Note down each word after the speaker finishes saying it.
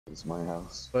It's my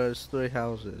house. There's 3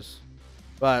 houses.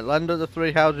 Right, land at the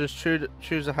 3 houses,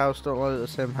 choose a house, don't land at the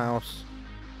same house.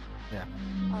 Yeah.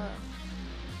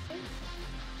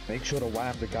 Make sure to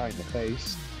wham the guy in the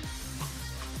face.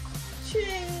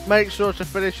 Make sure to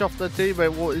finish off the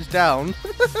teammate what is down.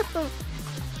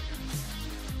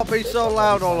 Not be so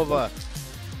loud, Oliver.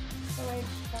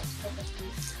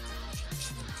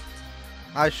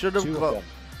 I should have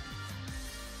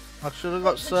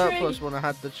got surplus when I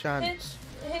had the chance.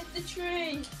 Hit the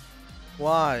tree.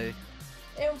 Why?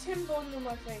 It'll timber on them,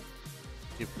 I think.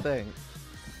 You think?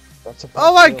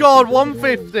 Oh my god,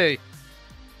 150!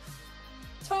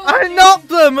 I knocked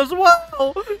them as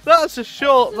well! That's a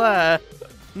shot there.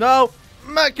 No!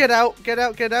 Get out! Get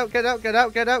out! Get out! Get out! Get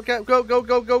out! Get out! Go! Go! Go!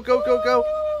 Go! Go! Go! Go!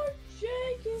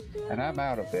 And I'm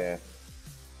out of there.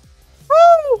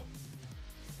 Woo!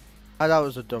 That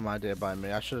was a dumb idea by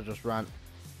me. I should have just ran.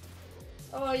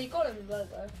 Oh, you got him there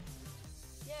though.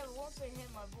 Yeah, but once they hear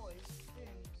my voice,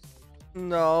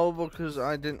 No, because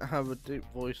I didn't have a deep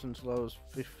voice until I was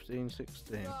 15,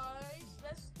 16. guys,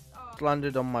 let's. It's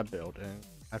landed on my building,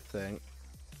 I think.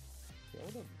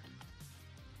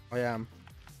 I am.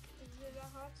 Is it that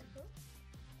hard to cook?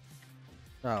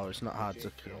 No, it's not hard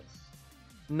to kill.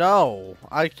 No,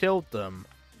 I killed them.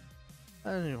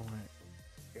 Anyway.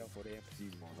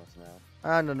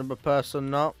 And another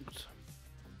person knocked.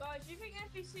 Guys, do you think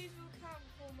NPCs will count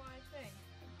for my thing?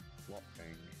 What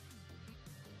thing?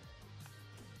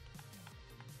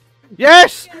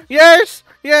 Yes! Yes!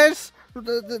 Yes!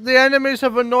 The enemies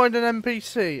have annoyed an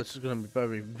NPC. This is going to be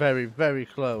very, very, very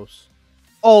close.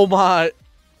 Oh my!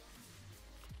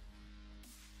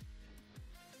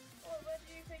 Oh, where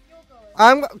do you think you're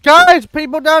going? Guys,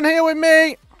 people down here with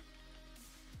me!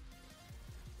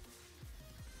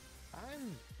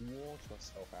 Wash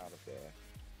myself out of there.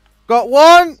 Got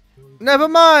one! Never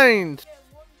mind! Yeah,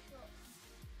 one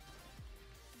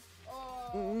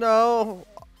shot. Oh. No.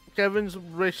 Kevin's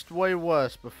wrist way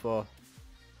worse before.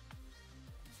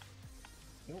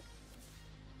 Nope.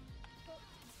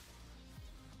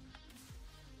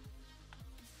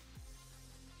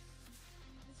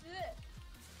 This is it.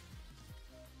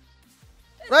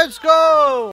 Let's go!